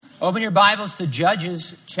Open your Bibles to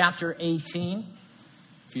Judges chapter 18.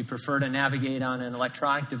 If you prefer to navigate on an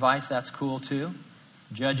electronic device, that's cool too.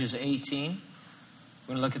 Judges 18. We're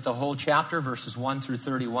going to look at the whole chapter, verses 1 through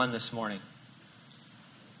 31 this morning.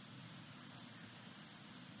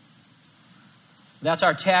 That's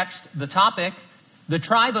our text. The topic: the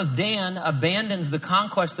tribe of Dan abandons the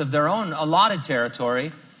conquest of their own allotted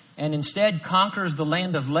territory and instead conquers the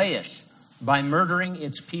land of Laish by murdering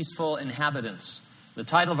its peaceful inhabitants. The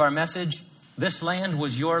title of our message: This land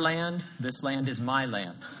was your land, this land is my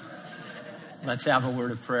land. Let's have a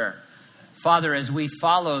word of prayer. Father, as we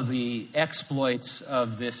follow the exploits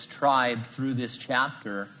of this tribe through this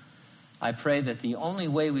chapter, I pray that the only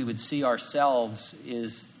way we would see ourselves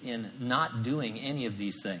is in not doing any of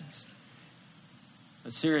these things.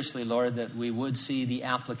 But seriously, Lord, that we would see the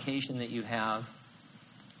application that you have.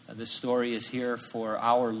 This story is here for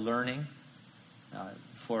our learning,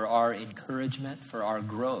 for our encouragement, for our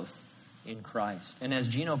growth in Christ. And as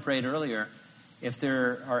Gino prayed earlier, if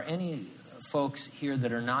there are any folks here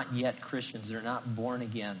that are not yet Christians, they're not born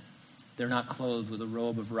again, they're not clothed with a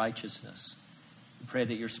robe of righteousness, we pray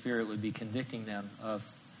that your Spirit would be convicting them of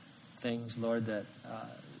things, Lord, that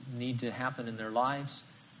need to happen in their lives,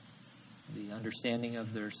 the understanding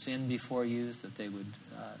of their sin before you, that they would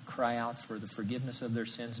cry out for the forgiveness of their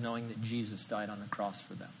sins, knowing that Jesus died on the cross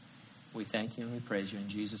for them. We thank you and we praise you in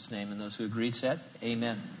Jesus' name. And those who agreed said,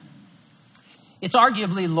 amen. It's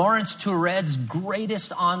arguably Lawrence Tourett's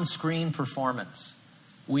greatest on-screen performance.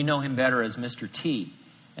 We know him better as Mr. T.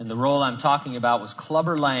 And the role I'm talking about was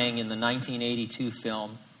Clubber Lang in the 1982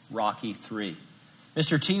 film Rocky III.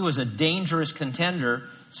 Mr. T was a dangerous contender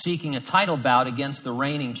seeking a title bout against the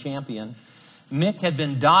reigning champion. Mick had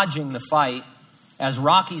been dodging the fight. As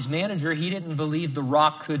Rocky's manager, he didn't believe The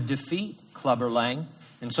Rock could defeat Clubber Lang.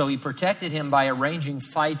 And so he protected him by arranging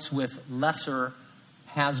fights with lesser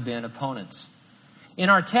has-been opponents.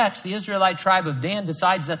 In our text, the Israelite tribe of Dan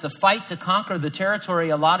decides that the fight to conquer the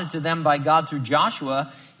territory allotted to them by God through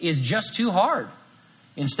Joshua is just too hard.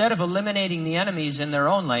 Instead of eliminating the enemies in their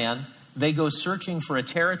own land, they go searching for a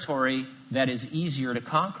territory that is easier to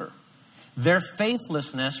conquer. Their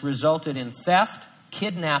faithlessness resulted in theft,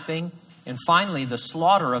 kidnapping, and finally the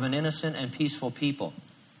slaughter of an innocent and peaceful people.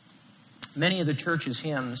 Many of the church's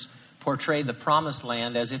hymns portray the promised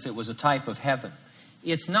land as if it was a type of heaven.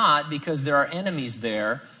 It's not, because there are enemies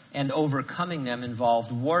there, and overcoming them involved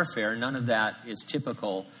warfare. None of that is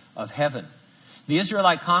typical of heaven. The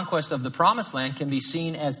Israelite conquest of the promised land can be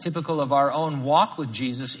seen as typical of our own walk with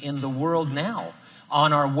Jesus in the world now,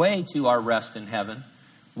 on our way to our rest in heaven,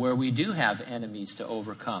 where we do have enemies to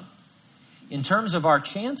overcome. In terms of our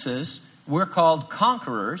chances, we're called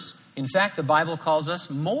conquerors. In fact, the Bible calls us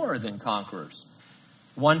more than conquerors.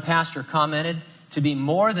 One pastor commented, to be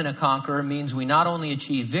more than a conqueror means we not only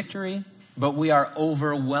achieve victory, but we are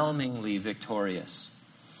overwhelmingly victorious.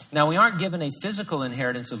 Now, we aren't given a physical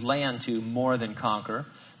inheritance of land to more than conquer,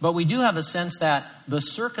 but we do have a sense that the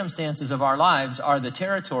circumstances of our lives are the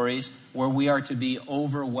territories where we are to be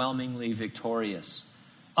overwhelmingly victorious.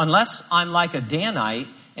 Unless I'm like a Danite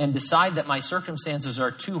and decide that my circumstances are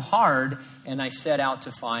too hard and I set out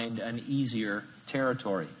to find an easier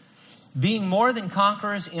territory. Being more than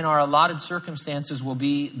conquerors in our allotted circumstances will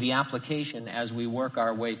be the application as we work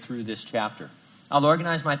our way through this chapter. I'll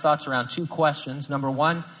organize my thoughts around two questions. Number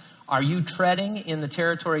one, are you treading in the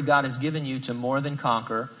territory God has given you to more than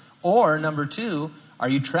conquer? Or number two, are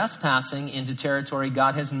you trespassing into territory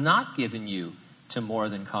God has not given you to more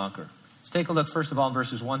than conquer? Let's take a look first of all in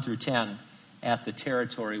verses 1 through 10 at the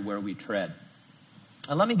territory where we tread.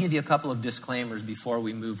 And let me give you a couple of disclaimers before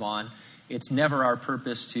we move on. It's never our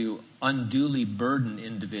purpose to unduly burden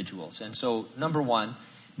individuals. And so, number one,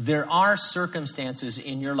 there are circumstances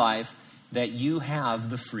in your life that you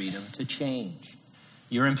have the freedom to change.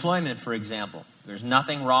 Your employment, for example. There's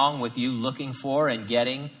nothing wrong with you looking for and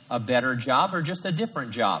getting a better job or just a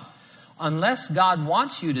different job. Unless God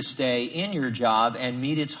wants you to stay in your job and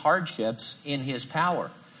meet its hardships in His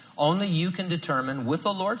power. Only you can determine, with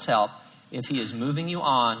the Lord's help, if He is moving you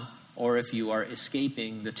on or if you are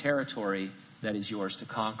escaping the territory that is yours to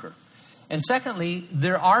conquer. And secondly,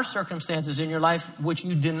 there are circumstances in your life which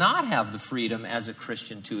you do not have the freedom as a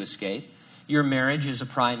Christian to escape. Your marriage is a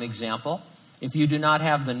prime example. If you do not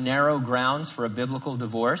have the narrow grounds for a biblical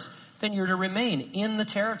divorce, then you're to remain in the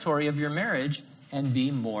territory of your marriage and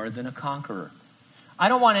be more than a conqueror. I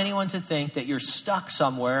don't want anyone to think that you're stuck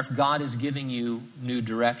somewhere if God is giving you new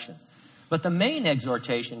direction. But the main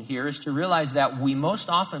exhortation here is to realize that we most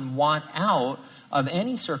often want out of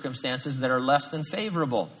any circumstances that are less than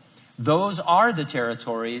favorable. Those are the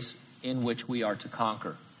territories in which we are to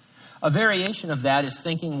conquer. A variation of that is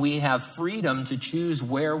thinking we have freedom to choose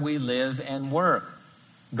where we live and work.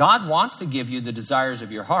 God wants to give you the desires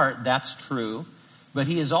of your heart, that's true, but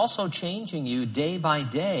he is also changing you day by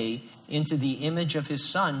day into the image of his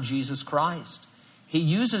Son, Jesus Christ. He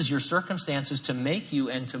uses your circumstances to make you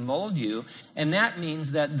and to mold you, and that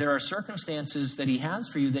means that there are circumstances that he has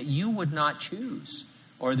for you that you would not choose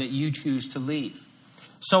or that you choose to leave.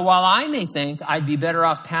 So while I may think I'd be better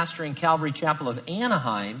off pastoring Calvary Chapel of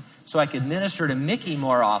Anaheim so I could minister to Mickey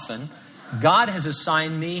more often, God has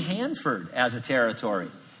assigned me Hanford as a territory.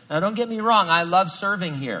 Now don't get me wrong, I love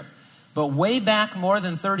serving here. But way back more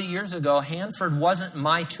than 30 years ago, Hanford wasn't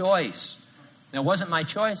my choice. It wasn't my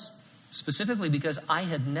choice specifically because I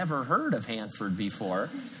had never heard of Hanford before,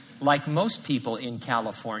 like most people in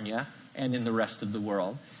California and in the rest of the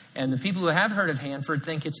world. And the people who have heard of Hanford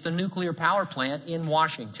think it's the nuclear power plant in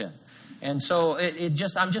Washington. And so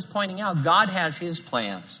I'm just pointing out, God has his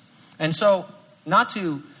plans. And so, not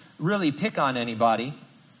to really pick on anybody,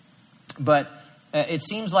 but it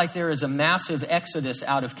seems like there is a massive exodus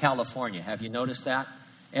out of California. Have you noticed that?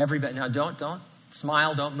 Everybody, now don't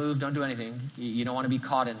smile, don't move, don't do anything. You don't want to be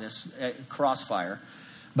caught in this crossfire.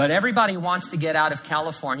 But everybody wants to get out of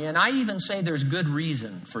California, and I even say there's good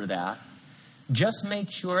reason for that. Just make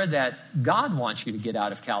sure that God wants you to get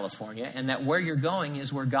out of California and that where you're going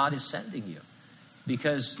is where God is sending you.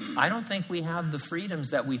 Because I don't think we have the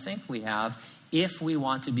freedoms that we think we have if we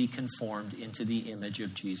want to be conformed into the image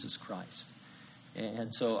of Jesus Christ.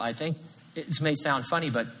 And so I think it may sound funny,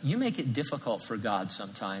 but you make it difficult for God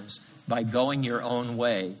sometimes by going your own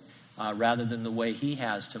way rather than the way he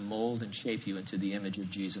has to mold and shape you into the image of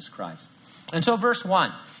Jesus Christ. And so verse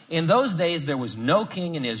 1, in those days there was no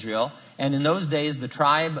king in Israel, and in those days the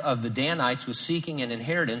tribe of the Danites was seeking an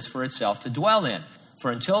inheritance for itself to dwell in.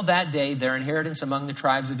 For until that day their inheritance among the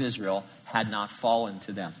tribes of Israel had not fallen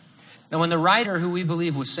to them. Now when the writer, who we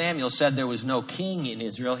believe was Samuel, said there was no king in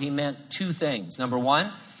Israel, he meant two things. Number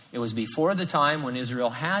one, it was before the time when Israel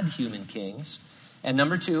had human kings. And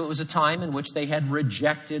number two, it was a time in which they had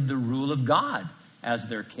rejected the rule of God as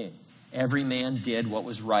their king. Every man did what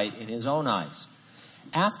was right in his own eyes.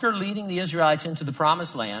 After leading the Israelites into the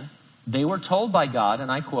promised land, they were told by God,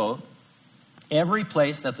 and I quote, "Every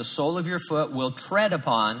place that the sole of your foot will tread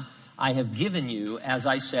upon, I have given you, as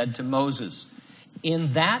I said to Moses."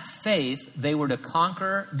 In that faith, they were to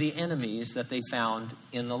conquer the enemies that they found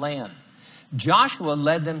in the land. Joshua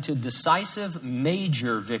led them to decisive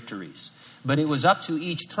major victories, but it was up to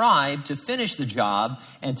each tribe to finish the job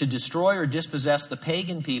and to destroy or dispossess the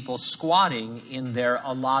pagan people squatting in their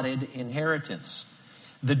allotted inheritance.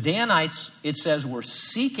 The Danites, it says, were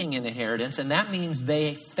seeking an inheritance, and that means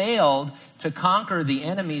they failed to conquer the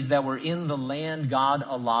enemies that were in the land God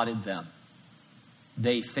allotted them.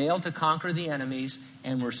 They failed to conquer the enemies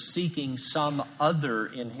and were seeking some other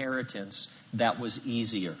inheritance that was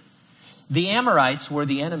easier. The Amorites were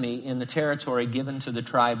the enemy in the territory given to the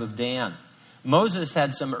tribe of Dan. Moses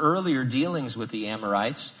had some earlier dealings with the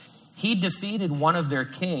Amorites. He defeated one of their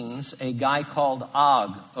kings, a guy called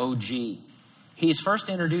Og, O-G. He's first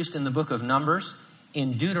introduced in the book of Numbers.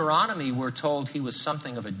 In Deuteronomy, we're told he was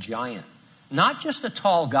something of a giant, not just a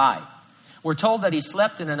tall guy. We're told that he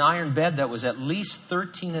slept in an iron bed that was at least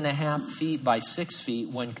 13 and a half feet by 6 feet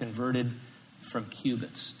when converted from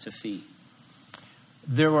cubits to feet.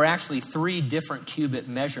 There were actually 3 different cubit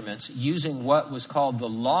measurements using what was called the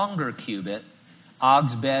longer cubit.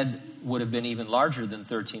 Og's bed would have been even larger than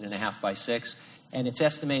 13 and a half by 6, and it's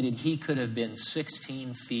estimated he could have been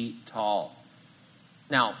 16 feet tall.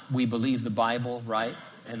 Now, we believe the Bible, right?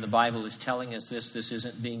 And the Bible is telling us this. This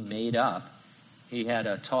isn't being made up. He had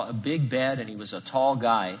a big bed, and he was a tall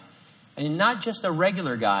guy. And not just a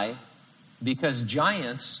regular guy, because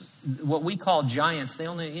giants, what we call giants, they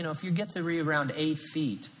only, if you get to be around 8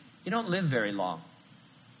 feet, you don't live very long.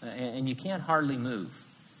 And you can't hardly move.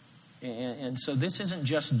 And so this isn't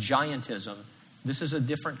just giantism. This is a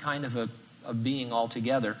different kind of a being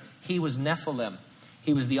altogether. He was Nephilim.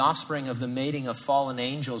 He was the offspring of the mating of fallen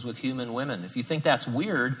angels with human women. If you think that's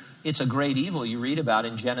weird, it's a great evil you read about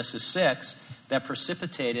in Genesis 6 that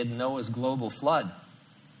precipitated Noah's global flood.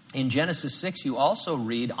 In Genesis 6, you also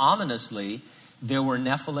read, ominously, there were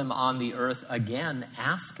Nephilim on the earth again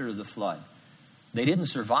after the flood. They didn't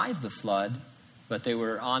survive the flood, but they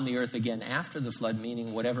were on the earth again after the flood,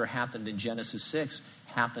 meaning whatever happened in Genesis 6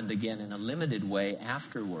 happened again in a limited way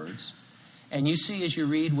afterwards. And you see, as you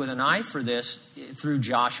read with an eye for this, through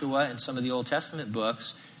Joshua and some of the Old Testament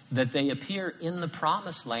books, that they appear in the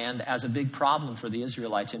promised land as a big problem for the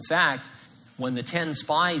Israelites. In fact, when the 10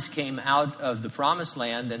 spies came out of the promised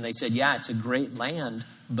land and they said, yeah, it's a great land,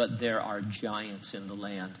 but there are giants in the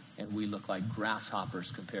land, and we look like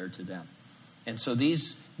grasshoppers compared to them. And so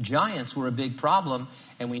these giants were a big problem,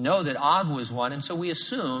 and we know that Og was one, and so we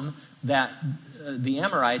assume that the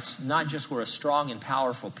Amorites not just were a strong and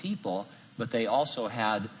powerful people, but they also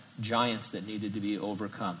had giants that needed to be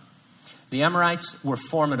overcome. The Amorites were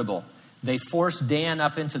formidable. They forced Dan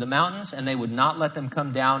up into the mountains, and they would not let them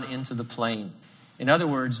come down into the plain. In other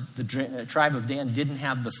words, the tribe of Dan didn't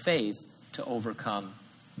have the faith to overcome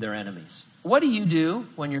their enemies. What do you do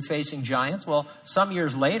when you're facing giants? Well, some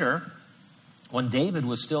years later, when David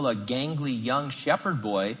was still a gangly young shepherd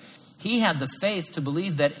boy, he had the faith to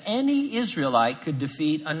believe that any Israelite could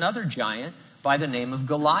defeat another giant by the name of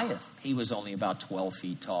Goliath. He was only about 12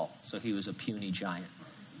 feet tall, so he was a puny giant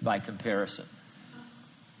by comparison.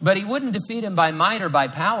 But he wouldn't defeat him by might or by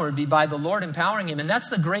power. It'd be by the Lord empowering him. And that's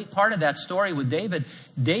the great part of that story with David.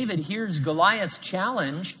 David hears Goliath's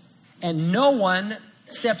challenge, and no one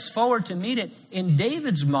steps forward to meet it. In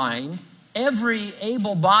David's mind, every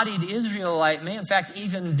able-bodied Israelite man, in fact,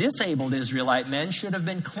 even disabled Israelite men, should have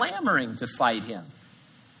been clamoring to fight him.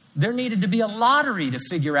 There needed to be a lottery to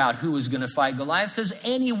figure out who was going to fight Goliath, because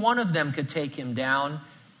any one of them could take him down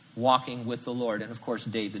walking with the Lord. And of course,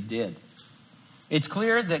 David did. It's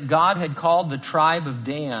clear that God had called the tribe of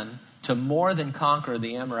Dan to more than conquer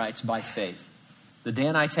the Amorites by faith. The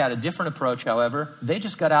Danites had a different approach, however. They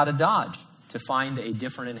just got out of Dodge to find a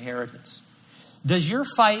different inheritance. Does your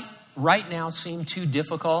fight right now seem too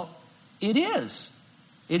difficult? It is.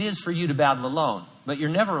 It is for you to battle alone, but you're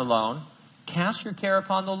never alone. Cast your care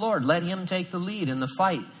upon the Lord. Let him take the lead in the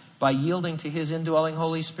fight by yielding to his indwelling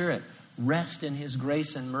Holy Spirit. Rest in his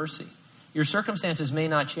grace and mercy. Your circumstances may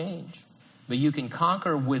not change, but you can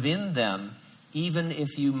conquer within them even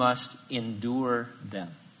if you must endure them.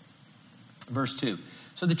 Verse 2.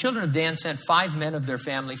 So the children of Dan sent 5 men of their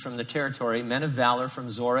family from the territory, men of valor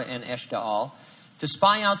from Zorah and Eshtaol, to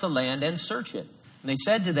spy out the land and search it. And they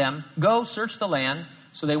said to them, "Go, search the land."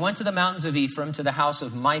 So they went to the mountains of Ephraim, to the house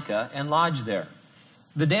of Micah, and lodged there.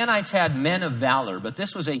 The Danites had men of valor, but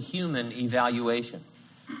this was a human evaluation.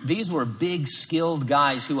 These were big, skilled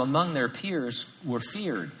guys who among their peers were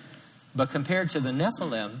feared. But compared to the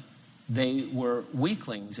Nephilim, they were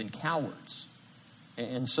weaklings and cowards.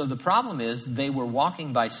 And so the problem is they were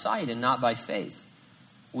walking by sight and not by faith.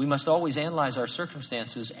 We must always analyze our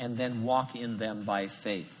circumstances and then walk in them by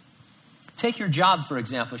faith. Take your job, for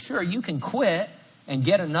example. Sure, you can quit and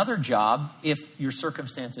get another job if your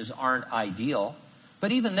circumstances aren't ideal.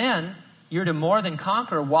 But even then, you're to more than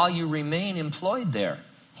conquer while you remain employed there.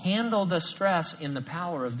 Handle the stress in the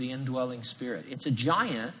power of the indwelling Spirit. It's a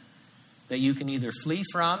giant that you can either flee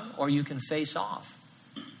from or you can face off.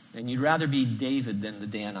 And you'd rather be David than the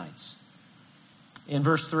Danites. In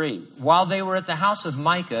verse 3, while they were at the house of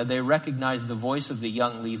Micah, they recognized the voice of the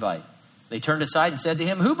young Levite. They turned aside and said to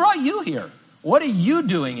him, "Who brought you here? What are you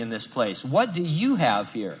doing in this place? What do you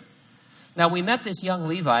have here?" Now, we met this young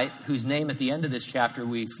Levite, whose name at the end of this chapter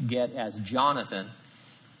we get as Jonathan.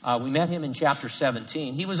 We met him in chapter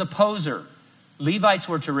 17. He was a poser. Levites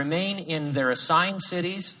were to remain in their assigned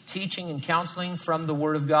cities, teaching and counseling from the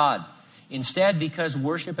Word of God. Instead, because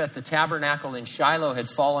worship at the tabernacle in Shiloh had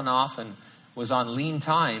fallen off and was on lean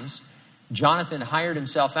times, Jonathan hired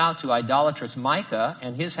himself out to idolatrous Micah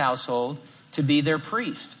and his household to be their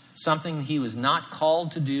priest, something he was not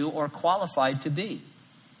called to do or qualified to be.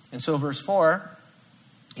 And so verse 4,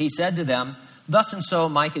 he said to them, "Thus and so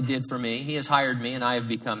Micah did for me. He has hired me, and I have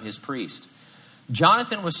become his priest."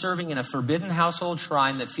 Jonathan was serving in a forbidden household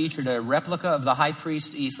shrine that featured a replica of the high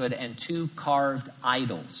priest's ephod and 2 carved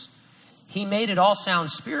idols. He made it all sound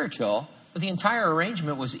spiritual, but the entire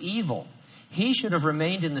arrangement was evil. He should have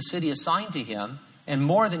remained in the city assigned to him and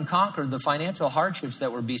more than conquered the financial hardships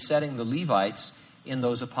that were besetting the Levites in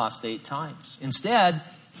those apostate times. Instead,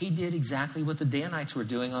 he did exactly what the Danites were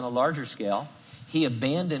doing on a larger scale. He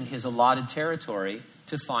abandoned his allotted territory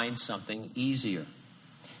to find something easier.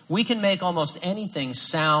 We can make almost anything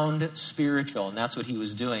sound spiritual, and that's what he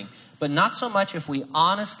was doing, but not so much if we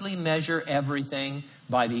honestly measure everything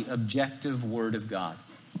by the objective Word of God.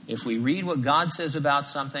 If we read what God says about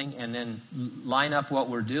something and then line up what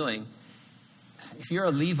we're doing, if you're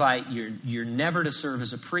a Levite, you're never to serve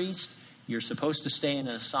as a priest. You're supposed to stay in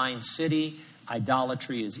an assigned city.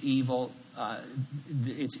 Idolatry is evil.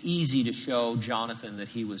 It's easy to show Jonathan that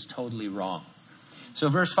he was totally wrong. So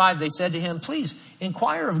verse 5, they said to him, "Please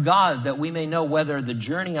inquire of God that we may know whether the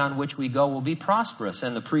journey on which we go will be prosperous."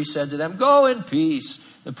 And the priest said to them, "Go in peace.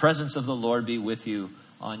 The presence of the Lord be with you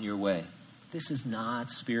on your way." This is not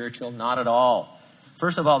spiritual, not at all.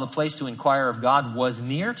 First of all, the place to inquire of God was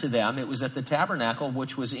near to them. It was at the tabernacle,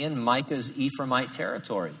 which was in Micah's Ephraimite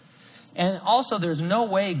territory. And also, there's no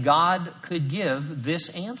way God could give this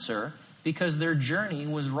answer because their journey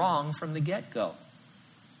was wrong from the get-go.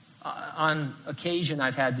 On occasion,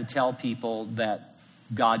 I've had to tell people that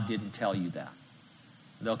God didn't tell you that.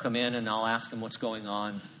 They'll come in and I'll ask them what's going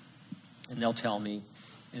on, and they'll tell me,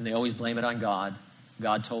 and they always blame it on God.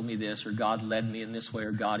 God told me this, or God led me in this way,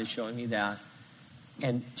 or God is showing me that.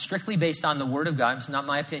 And strictly based on the Word of God, it's not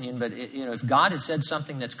my opinion, but if God has said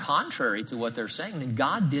something that's contrary to what they're saying, then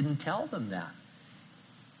God didn't tell them that.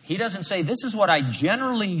 He doesn't say, this is what I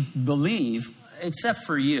generally believe, except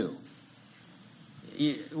for you.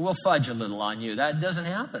 We'll fudge a little on you. That doesn't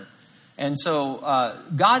happen. And so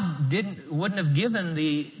God wouldn't have given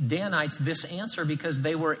the Danites this answer because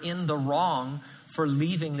they were in the wrong for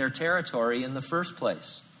leaving their territory in the first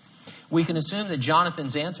place. We can assume that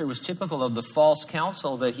Jonathan's answer was typical of the false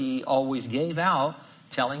counsel that he always gave out,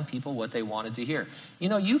 telling people what they wanted to hear.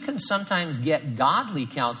 You can sometimes get godly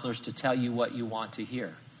counselors to tell you what you want to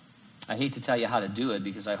hear. I hate to tell you how to do it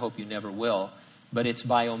because I hope you never will, but it's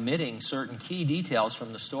by omitting certain key details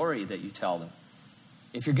from the story that you tell them.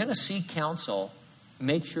 If you're going to seek counsel,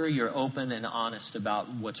 make sure you're open and honest about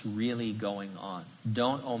what's really going on.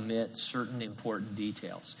 Don't omit certain important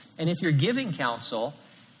details. And if you're giving counsel,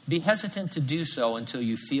 be hesitant to do so until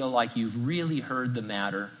you feel like you've really heard the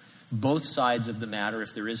matter, both sides of the matter,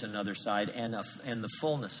 if there is another side, and the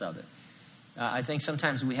fullness of it. I think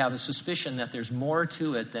sometimes we have a suspicion that there's more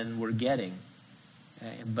to it than we're getting,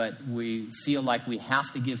 but we feel like we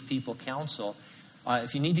have to give people counsel.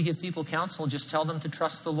 If you need to give people counsel, just tell them to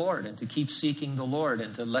trust the Lord and to keep seeking the Lord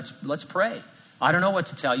and to let's pray. I don't know what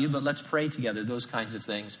to tell you, but let's pray together, those kinds of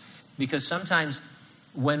things. Because sometimes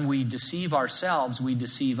when we deceive ourselves, we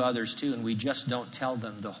deceive others too, and we just don't tell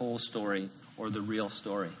them the whole story or the real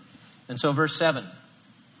story. And so verse 7,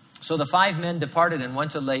 so the 5 men departed and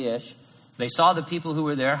went to Laish. They saw the people who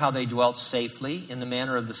were there, how they dwelt safely in the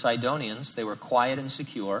manner of the Sidonians. They were quiet and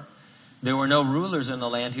secure. There were no rulers in the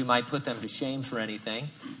land who might put them to shame for anything.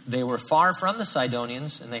 They were far from the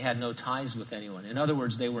Sidonians, and they had no ties with anyone. In other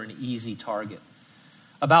words, they were an easy target.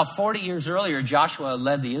 About 40 years earlier, Joshua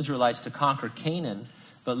led the Israelites to conquer Canaan,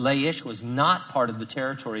 but Laish was not part of the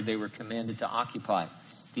territory they were commanded to occupy.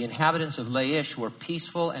 The inhabitants of Laish were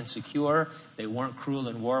peaceful and secure. They weren't cruel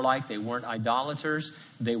and warlike. They weren't idolaters.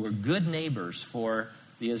 They were good neighbors for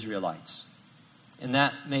the Israelites. And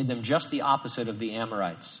that made them just the opposite of the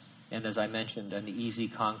Amorites. And as I mentioned, an easy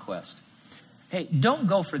conquest. Hey, don't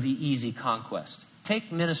go for the easy conquest.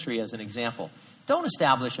 Take ministry as an example. Don't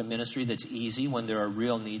establish a ministry that's easy when there are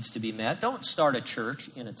real needs to be met. Don't start a church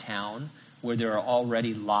in a town where there are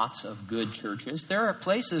already lots of good churches. There are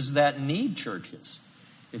places that need churches.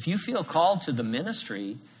 If you feel called to the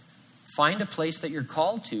ministry, find a place that you're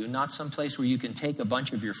called to, not some place where you can take a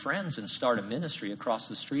bunch of your friends and start a ministry across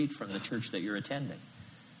the street from the church that you're attending.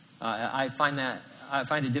 I find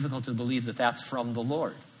it difficult to believe that that's from the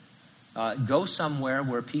Lord. Go somewhere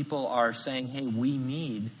where people are saying, hey, we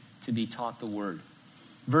need to be taught the word.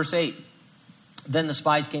 Verse 8, then the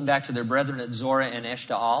spies came back to their brethren at Zorah and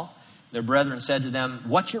Eshtaol. Their brethren said to them,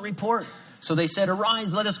 what's your report? So they said,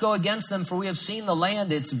 arise, let us go against them, for we have seen the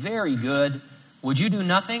land. It's very good. Would you do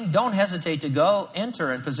nothing? Don't hesitate to go,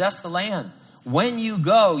 enter and possess the land. When you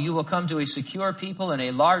go, you will come to a secure people and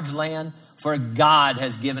a large land, for God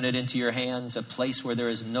has given it into your hands, a place where there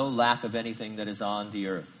is no lack of anything that is on the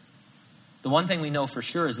earth. The one thing we know for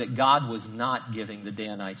sure is that God was not giving the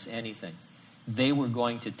Danites anything. They were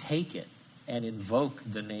going to take it and invoke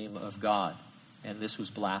the name of God. And this was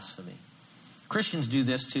blasphemy. Christians do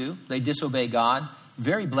this too. They disobey God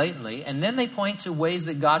very blatantly, and then they point to ways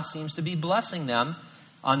that God seems to be blessing them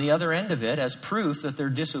on the other end of it as proof that their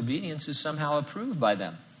disobedience is somehow approved by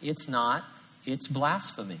them. It's not. It's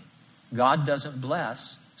blasphemy. God doesn't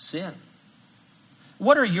bless sin.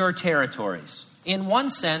 What are your territories? In one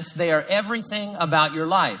sense, they are everything about your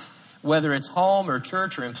life. Whether it's home or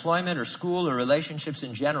church or employment or school or relationships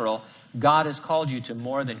in general, God has called you to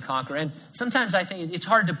more than conquer. And sometimes I think it's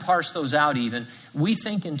hard to parse those out even. We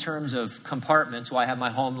think in terms of compartments. Well, I have my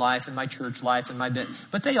home life and my church life and my bit,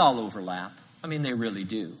 but they all overlap. I mean, they really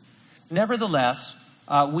do. Nevertheless,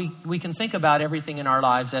 we can think about everything in our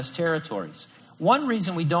lives as territories. One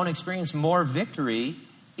reason we don't experience more victory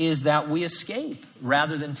is that we escape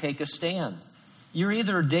rather than take a stand. You're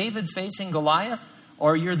either David facing Goliath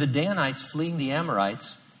or you're the Danites fleeing the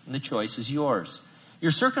Amorites, and the choice is yours. Your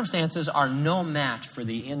circumstances are no match for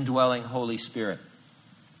the indwelling Holy Spirit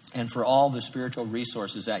and for all the spiritual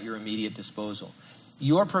resources at your immediate disposal.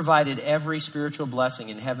 You're provided every spiritual blessing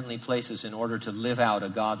in heavenly places in order to live out a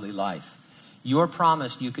godly life. You're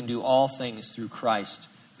promised you can do all things through Christ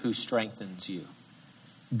who strengthens you.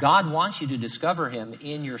 God wants you to discover him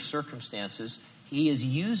in your circumstances. He is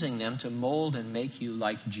using them to mold and make you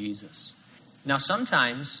like Jesus. Now,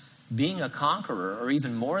 sometimes being a conqueror, or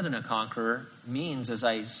even more than a conqueror, means, as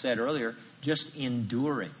I said earlier, just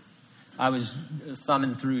enduring. I was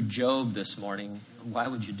thumbing through Job this morning. Why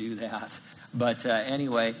would you do that? But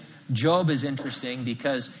anyway, Job is interesting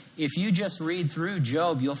because if you just read through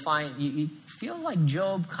Job, you'll find, you feel like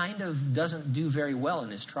Job kind of doesn't do very well in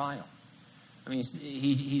his trial. I mean,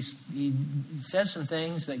 he says some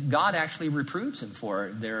things that God actually reproves him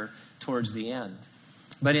for there towards the end.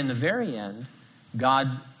 But in the very end,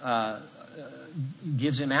 God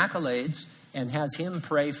gives him accolades and has him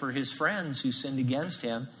pray for his friends who sinned against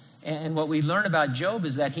him. And what we learn about Job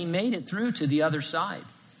is that he made it through to the other side.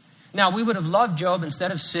 Now, we would have loved Job,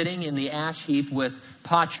 instead of sitting in the ash heap with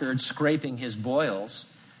potsherds scraping his boils,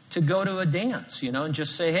 to go to a dance, and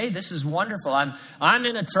just say, hey, this is wonderful. I'm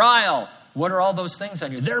in a trial. What are all those things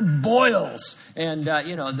on you? They're boils. And,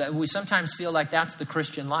 we sometimes feel like that's the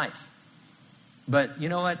Christian life. But you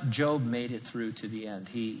know what? Job made it through to the end.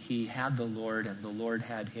 He had the Lord, and the Lord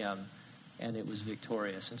had him, and it was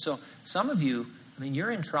victorious. And so some of you,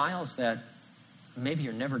 you're in trials that maybe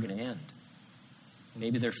you're never going to end.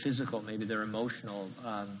 Maybe they're physical, maybe they're emotional.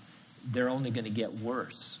 They're only going to get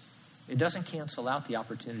worse. It doesn't cancel out the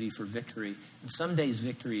opportunity for victory. And some days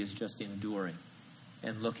victory is just enduring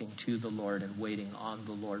and looking to the Lord and waiting on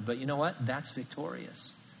the Lord. But you know what? That's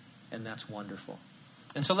victorious, and that's wonderful.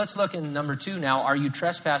 And so let's look in number 2 now. Are you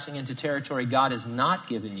trespassing into territory God has not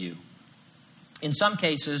given you? In some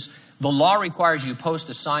cases, the law requires you post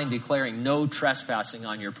a sign declaring no trespassing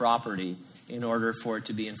on your property in order for it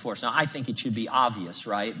to be enforced. Now, I think it should be obvious,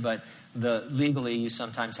 right? But legally, you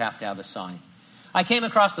sometimes have to have a sign. I came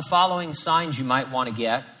across the following signs you might want to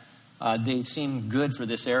get. They seem good for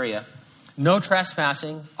this area. No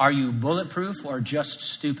trespassing. Are you bulletproof or just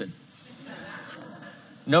stupid?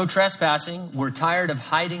 No trespassing. We're tired of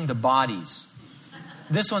hiding the bodies.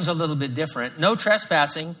 This one's a little bit different. No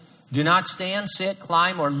trespassing. Do not stand, sit,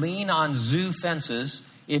 climb, or lean on zoo fences.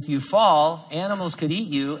 If you fall, animals could eat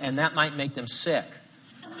you, and that might make them sick.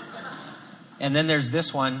 And then there's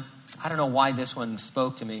this one. I don't know why this one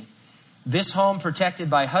spoke to me. This home protected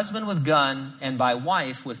by husband with gun and by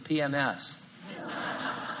wife with PMS.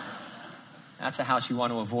 That's a house you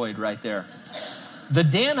want to avoid right there. The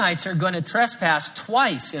Danites are going to trespass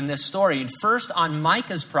twice in this story. First on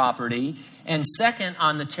Micah's property, and second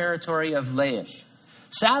on the territory of Laish.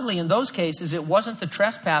 Sadly, in those cases, it wasn't the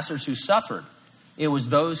trespassers who suffered. It was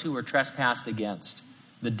those who were trespassed against.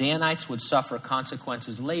 The Danites would suffer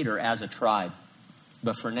consequences later as a tribe.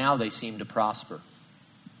 But for now, they seem to prosper.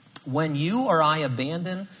 When you or I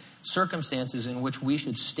abandon circumstances in which we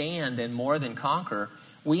should stand and more than conquer,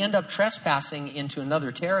 we end up trespassing into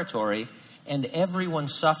another territory, and everyone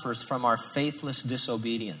suffers from our faithless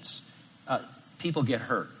disobedience. People get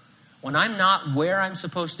hurt. When I'm not where I'm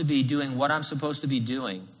supposed to be doing what I'm supposed to be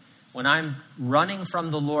doing, when I'm running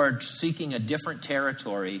from the Lord seeking a different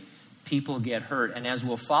territory, people get hurt. And as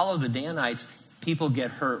we'll follow the Danites, people get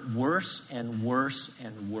hurt worse and worse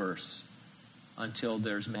and worse until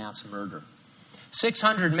there's mass murder.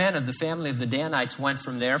 600 men of the family of the Danites went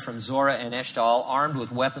from there, from Zorah and Eshtaol, armed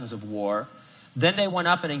with weapons of war. Then they went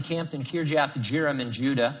up and encamped in Kirjath Jearim in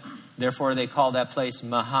Judah. Therefore they call that place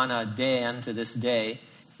Mahana Dan to this day.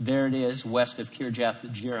 There it is, west of Kirjath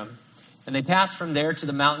Jearim. And they passed from there to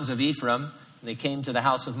the mountains of Ephraim, and they came to the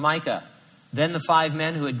house of Micah. Then the 5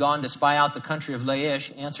 men who had gone to spy out the country of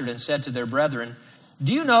Laish answered and said to their brethren,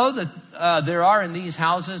 do you know that there are in these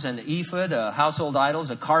houses an ephod, household idols,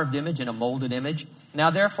 a carved image, and a molded image? Now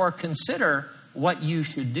therefore consider what you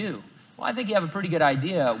should do. Well, I think you have a pretty good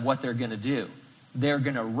idea what they're going to do. They're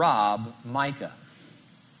going to rob Micah.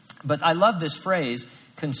 But I love this phrase,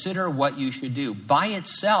 consider what you should do. By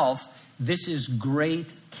itself, this is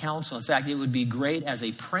great counsel. In fact, it would be great as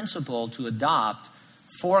a principle to adopt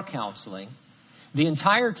for counseling. The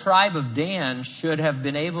entire tribe of Dan should have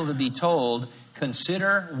been able to be told,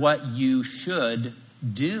 consider what you should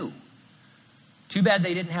do. Too bad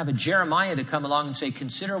they didn't have a Jeremiah to come along and say,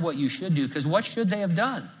 consider what you should do, because what should they have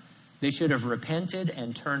done? They should have repented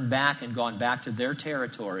and turned back and gone back to their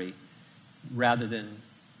territory rather than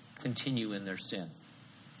continue in their sin.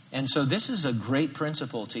 And so this is a great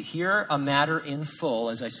principle, to hear a matter in full,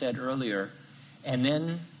 as I said earlier, and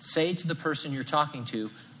then say to the person you're talking to,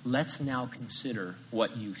 let's now consider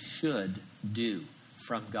what you should do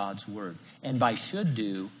from God's word. And by should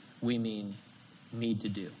do, we mean need to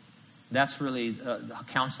do. That's really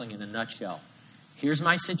counseling in a nutshell. Here's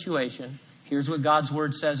my situation. Here's what God's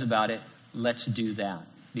word says about it. Let's do that,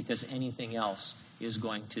 because anything else is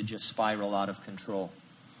going to just spiral out of control.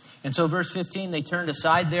 And so verse 15, they turned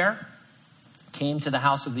aside there, came to the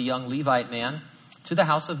house of the young Levite man, to the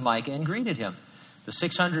house of Micah, and greeted him. The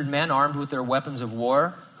 600 men armed with their weapons of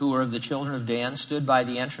war, who were of the children of Dan, stood by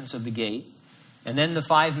the entrance of the gate. And then the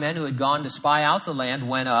 5 men who had gone to spy out the land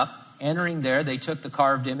went up. Entering there, they took the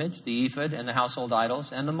carved image, the ephod, and the household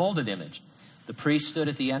idols, and the molded image. The priest stood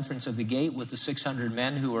at the entrance of the gate with the 600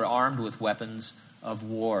 men who were armed with weapons of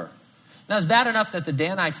war. Now, it's bad enough that the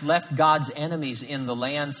Danites left God's enemies in the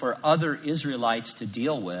land for other Israelites to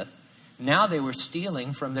deal with. Now they were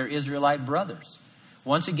stealing from their Israelite brothers.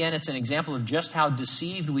 Once again, it's an example of just how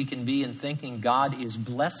deceived we can be in thinking God is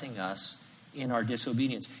blessing us in our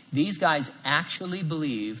disobedience. These guys actually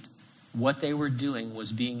believed what they were doing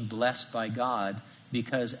was being blessed by God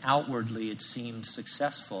because outwardly it seemed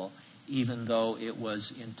successful, even though it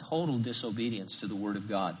was in total disobedience to the word of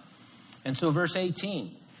God. And so verse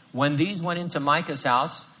 18, when these went into Micah's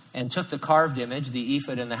house and took the carved image, the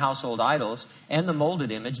ephod and the household idols, and the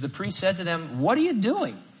molded image, the priest said to them, "What are you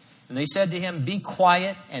doing?" And they said to him, "Be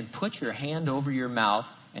quiet and put your hand over your mouth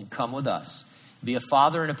and come with us. Be a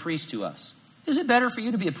father and a priest to us. Is it better for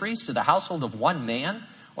you to be a priest to the household of one man,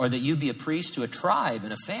 or that you be a priest to a tribe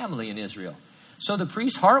and a family in Israel?" So the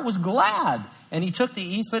priest's heart was glad, and he took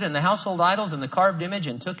the ephod and the household idols and the carved image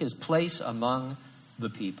and took his place among the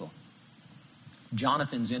people.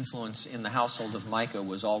 Jonathan's influence in the household of Micah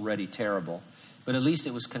was already terrible, but at least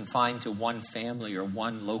it was confined to one family or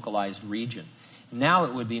one localized region. Now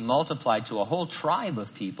it would be multiplied to a whole tribe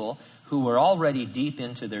of people who were already deep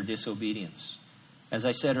into their disobedience. As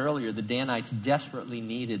I said earlier, the Danites desperately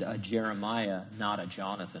needed a Jeremiah, not a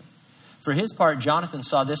Jonathan. For his part, Jonathan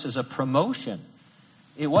saw this as a promotion.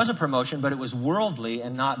 It was a promotion, but it was worldly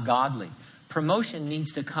and not godly. Promotion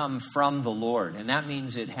needs to come from the Lord, and that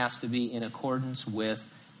means it has to be in accordance with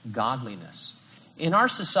godliness. In our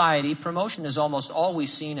society, promotion is almost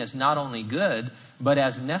always seen as not only good, but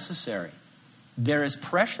as necessary. There is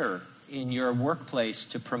pressure in your workplace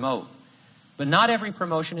to promote, but not every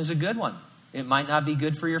promotion is a good one. It might not be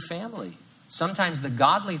good for your family. Sometimes the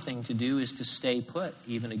godly thing to do is to stay put,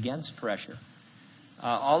 even against pressure.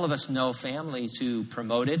 All of us know families who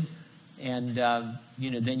promoted, and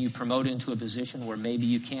then you promote into a position where maybe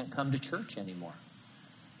you can't come to church anymore.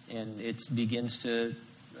 And it begins to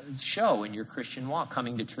show in your Christian walk.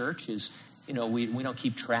 Coming to church is, we don't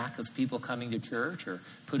keep track of people coming to church or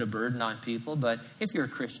put a burden on people. But if you're a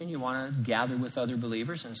Christian, you want to gather with other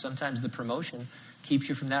believers, and sometimes the promotion keeps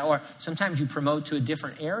you from that. Or sometimes you promote to a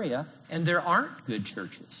different area and there aren't good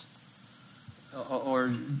churches. Or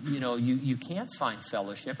you can't find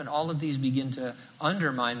fellowship, and all of these begin to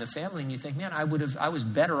undermine the family, and you think, man, I was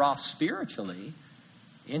better off spiritually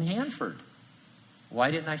in Hanford. Why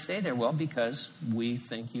didn't I stay there? Well, because we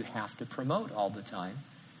think you have to promote all the time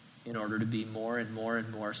in order to be more and more and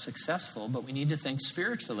more successful, but we need to think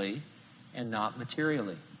spiritually and not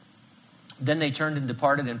materially. Then they turned and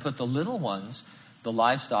departed and put the little ones, the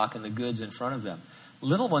livestock and the goods, in front of them.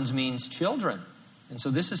 Little ones means children. And so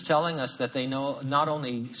this is telling us that they not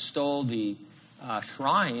only stole the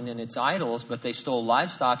shrine and its idols, but they stole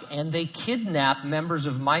livestock, and they kidnapped members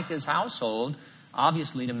of Micah's household,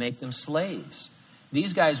 obviously to make them slaves.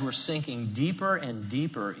 These guys were sinking deeper and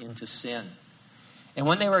deeper into sin. And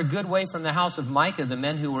when they were a good way from the house of Micah, the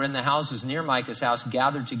men who were in the houses near Micah's house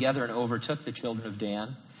gathered together and overtook the children of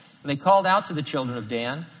Dan. And they called out to the children of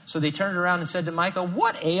Dan. So they turned around and said to Micah,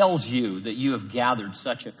 "What ails you that you have gathered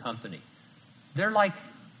such a company?" They're like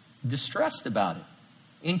distressed about it.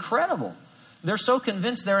 Incredible. They're so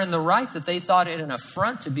convinced they're in the right that they thought it an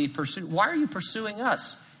affront to be pursued. Why are you pursuing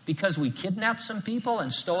us? Because we kidnapped some people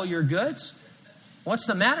and stole your goods? What's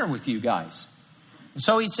the matter with you guys? And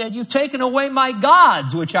so he said, "You've taken away my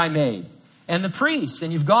gods, which I made, and the priest,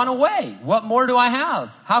 and you've gone away. What more do I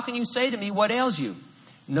have? How can you say to me, what ails you?"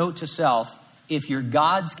 Note to self, if your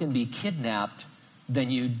gods can be kidnapped, then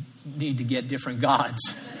you need to get different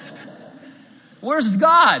gods. Where's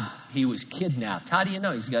God? He was kidnapped. How do you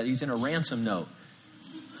know? He's in a ransom note.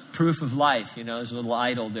 Proof of life. There's a little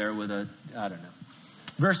idol there with I don't know.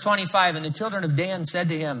 Verse 25, and the children of Dan said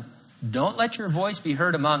to him, "Don't let your voice be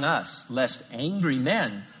heard among us, lest angry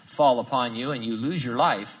men fall upon you and you lose your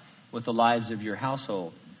life with the lives of your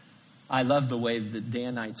household." I love the way the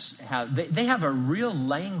Danites have, they have a real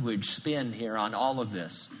language spin here on all of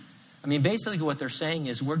this. I mean, basically what they're saying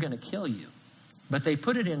is, we're going to kill you. But they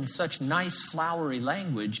put it in such nice, flowery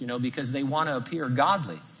language, because they want to appear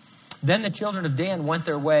godly. Then the children of Dan went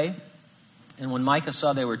their way, And when Micah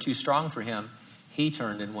saw they were too strong for him, he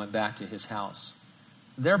turned and went back to his house.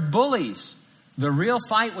 They're bullies. The real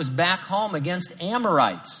fight was back home against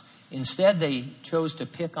Amorites. Instead, they chose to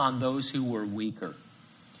pick on those who were weaker.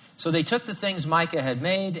 So they took the things Micah had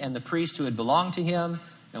made and the priest who had belonged to him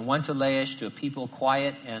and went to Laish, to a people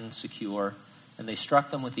quiet and secure. And they struck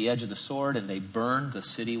them with the edge of the sword, and they burned the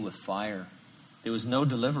city with fire. There was no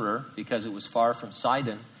deliverer because it was far from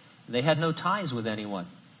Sidon. They had no ties with anyone.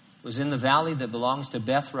 It was in the valley that belongs to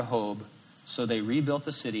Beth Rehob. So they rebuilt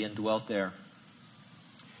the city and dwelt there.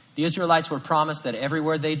 The Israelites were promised that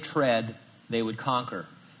everywhere they tread, they would conquer.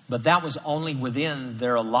 But that was only within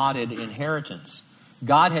their allotted inheritance.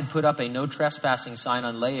 God had put up a no trespassing sign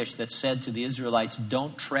on Laish that said to the Israelites,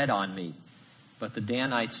 "Don't tread on me." But the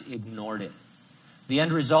Danites ignored it. The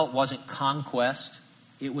end result wasn't conquest,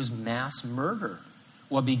 it was mass murder.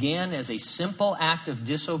 What began as a simple act of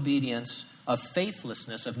disobedience, of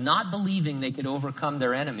faithlessness, of not believing they could overcome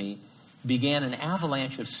their enemy, began an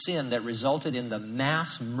avalanche of sin that resulted in the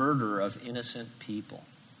mass murder of innocent people.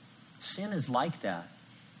 Sin is like that.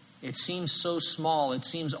 It seems so small, it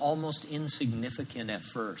seems almost insignificant at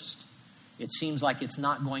first. It seems like it's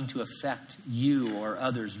not going to affect you or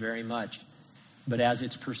others very much. But as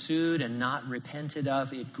it's pursued and not repented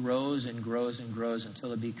of, it grows and grows and grows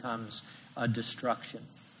until it becomes a destruction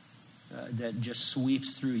that just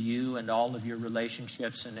sweeps through you and all of your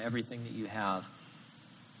relationships and everything that you have.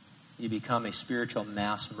 You become a spiritual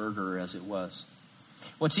mass murderer, as it was.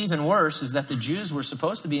 What's even worse is that the Jews were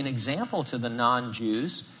supposed to be an example to the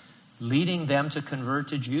non-Jews, leading them to convert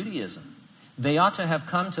to Judaism. They ought to have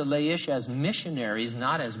come to Laish as missionaries,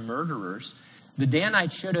 not as murderers. The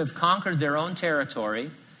Danites should have conquered their own territory,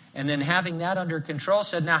 and then having that under control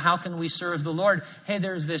said, now how can we serve the Lord? Hey,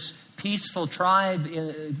 there's this peaceful tribe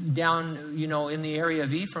down, in the area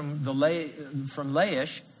of Ephraim, from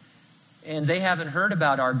Laish, and they haven't heard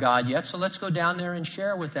about our God yet, so let's go down there and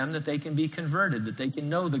share with them that they can be converted, that they can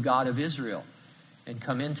know the God of Israel and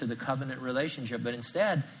come into the covenant relationship. But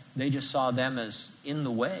instead, they just saw them as in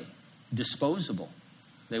the way, disposable.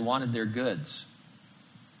 They wanted their goods.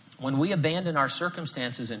 When we abandon our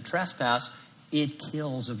circumstances and trespass, it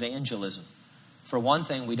kills evangelism. For one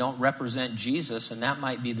thing, we don't represent Jesus, and that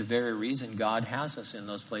might be the very reason God has us in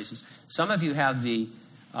those places. Some of you have the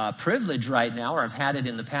privilege right now, or have had it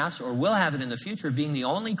in the past, or will have it in the future, of being the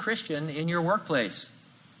only Christian in your workplace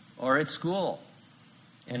or at school.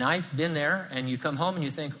 And I've been there, and you come home and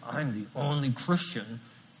you think, I'm the only Christian.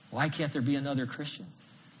 Why can't there be another Christian?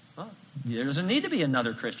 Well, there doesn't need to be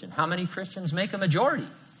another Christian. How many Christians make a majority?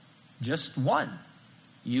 Just one,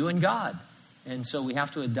 you and God. And so we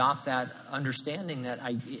have to adopt that understanding that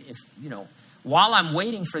while I'm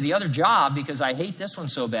waiting for the other job because I hate this one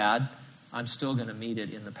so bad, I'm still going to meet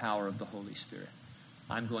it in the power of the Holy Spirit.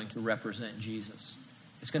 I'm going to represent Jesus.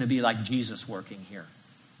 It's going to be like Jesus working here.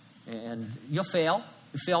 And you'll fail.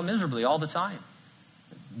 You fail miserably all the time.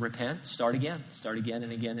 Repent, start again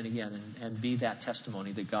and again and again, and be that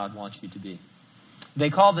testimony that God wants you to be. They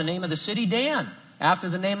called the name of the city Dan, after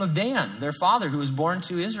the name of Dan, their father, who was born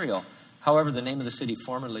to Israel. However, the name of the city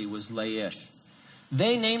formerly was Laish.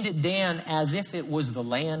 They named it Dan as if it was the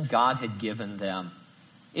land God had given them.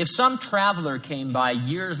 If some traveler came by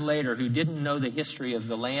years later who didn't know the history of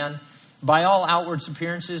the land, by all outward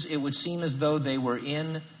appearances, it would seem as though they were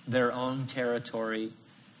in their own territory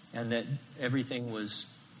and that everything was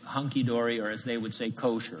hunky-dory, or as they would say,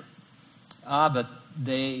 kosher. But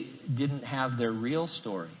they didn't have their real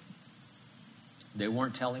story. They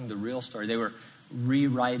weren't telling the real story. They were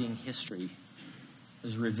rewriting history. It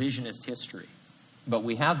was revisionist history. But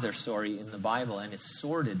we have their story in the Bible, and it's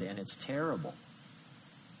sordid and it's terrible.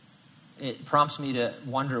 It prompts me to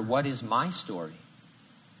wonder, what is my story?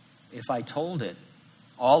 If I told it,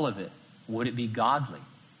 all of it, would it be godly?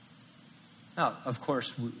 Now, of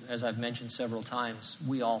course, as I've mentioned several times,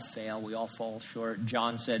 we all fail. We all fall short.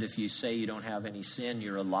 John said, if you say you don't have any sin,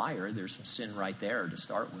 you're a liar. There's some sin right there to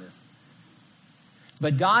start with.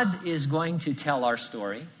 But God is going to tell our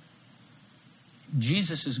story.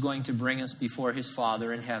 Jesus is going to bring us before his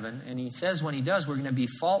Father in heaven. And he says when he does, we're going to be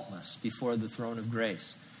faultless before the throne of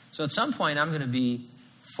grace. So at some point, I'm going to be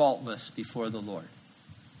faultless before the Lord.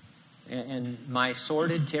 And my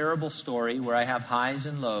sordid, terrible story, where I have highs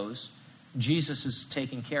and lows, Jesus is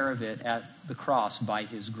taking care of it at the cross by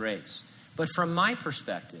his grace. But from my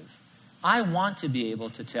perspective, I want to be able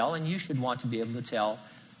to tell, and you should want to be able to tell,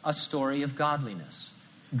 a story of godliness.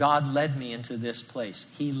 God led me into this place.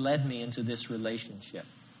 He led me into this relationship.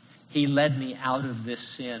 He led me out of this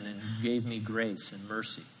sin and gave me grace and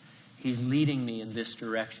mercy. He's leading me in this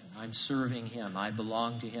direction. I'm serving him. I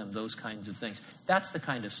belong to him. Those kinds of things. That's the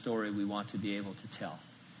kind of story we want to be able to tell.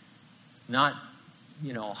 Not,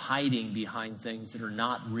 hiding behind things that are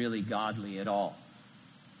not really godly at all.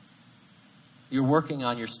 You're working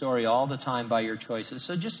on your story all the time by your choices,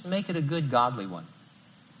 so just make it a good, godly one.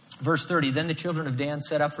 Verse 30, then the children of Dan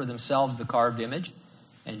set up for themselves the carved image,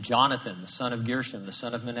 and Jonathan, the son of Gershom, the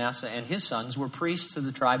son of Manasseh, and his sons were priests to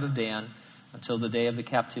the tribe of Dan until the day of the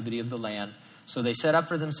captivity of the land. So they set up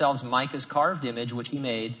for themselves Micah's carved image, which he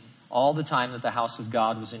made all the time that the house of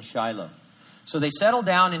God was in Shiloh. So they settled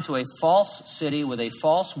down into a false city with a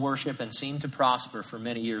false worship and seemed to prosper for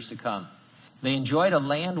many years to come. They enjoyed a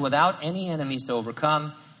land without any enemies to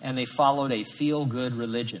overcome, and they followed a feel-good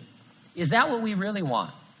religion. Is that what we really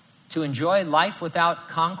want? To enjoy life without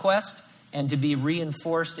conquest and to be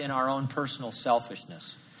reinforced in our own personal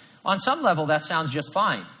selfishness? On some level, that sounds just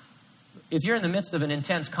fine. If you're in the midst of an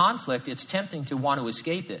intense conflict, it's tempting to want to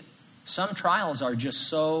escape it. Some trials are just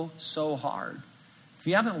so hard. If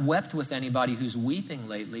you haven't wept with anybody who's weeping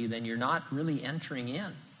lately, then you're not really entering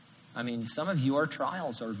in. I mean, some of your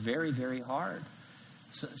trials are very, very hard.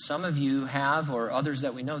 Some of you have, or others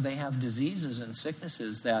that we know, they have diseases and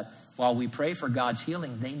sicknesses that while we pray for God's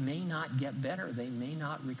healing, they may not get better. They may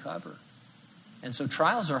not recover. And so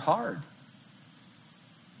trials are hard.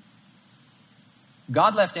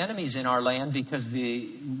 God left enemies in our land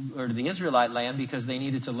the Israelite land because they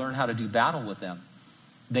needed to learn how to do battle with them.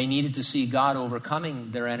 They needed to see God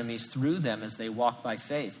overcoming their enemies through them as they walk by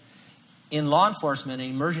faith. In law enforcement and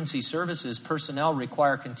emergency services, personnel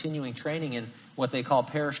require continuing training in what they call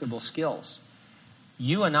perishable skills.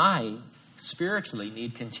 You and I spiritually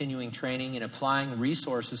need continuing training in applying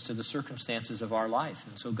resources to the circumstances of our life.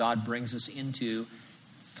 And so God brings us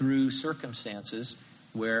through circumstances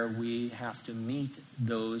where we have to meet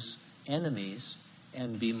those enemies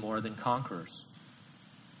and be more than conquerors.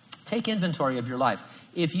 Take inventory of your life.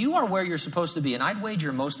 If you are where you're supposed to be, and I'd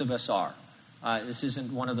wager most of us are, this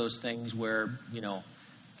isn't one of those things where,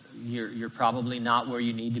 you're probably not where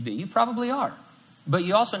you need to be. You probably are. But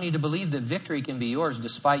you also need to believe that victory can be yours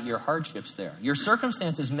despite your hardships there. Your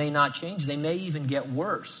circumstances may not change. They may even get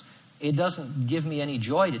worse. It doesn't give me any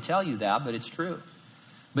joy to tell you that, but it's true.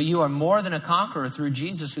 But you are more than a conqueror through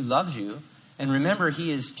Jesus who loves you. And remember,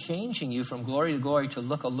 he is changing you from glory to glory to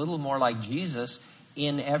look a little more like Jesus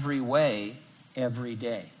in every way, every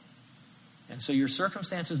day. And so your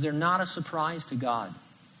circumstances, they're not a surprise to God.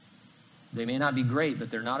 They may not be great,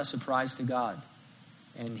 but they're not a surprise to God.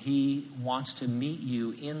 And he wants to meet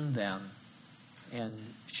you in them and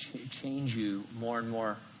change you more and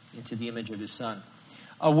more into the image of his Son.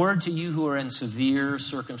 A word to you who are in severe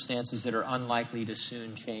circumstances that are unlikely to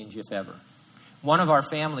soon change, if ever. One of our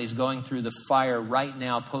families going through the fire right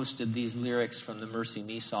now posted these lyrics from the Mercy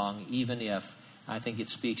Me song, Even If. I think it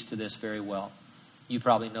speaks to this very well. You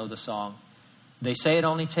probably know the song. They say it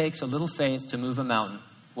only takes a little faith to move a mountain.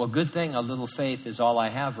 Well, good thing a little faith is all I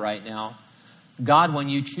have right now. God, when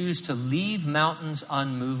you choose to leave mountains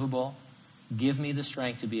unmovable, give me the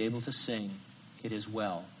strength to be able to sing, "It is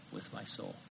well with my soul."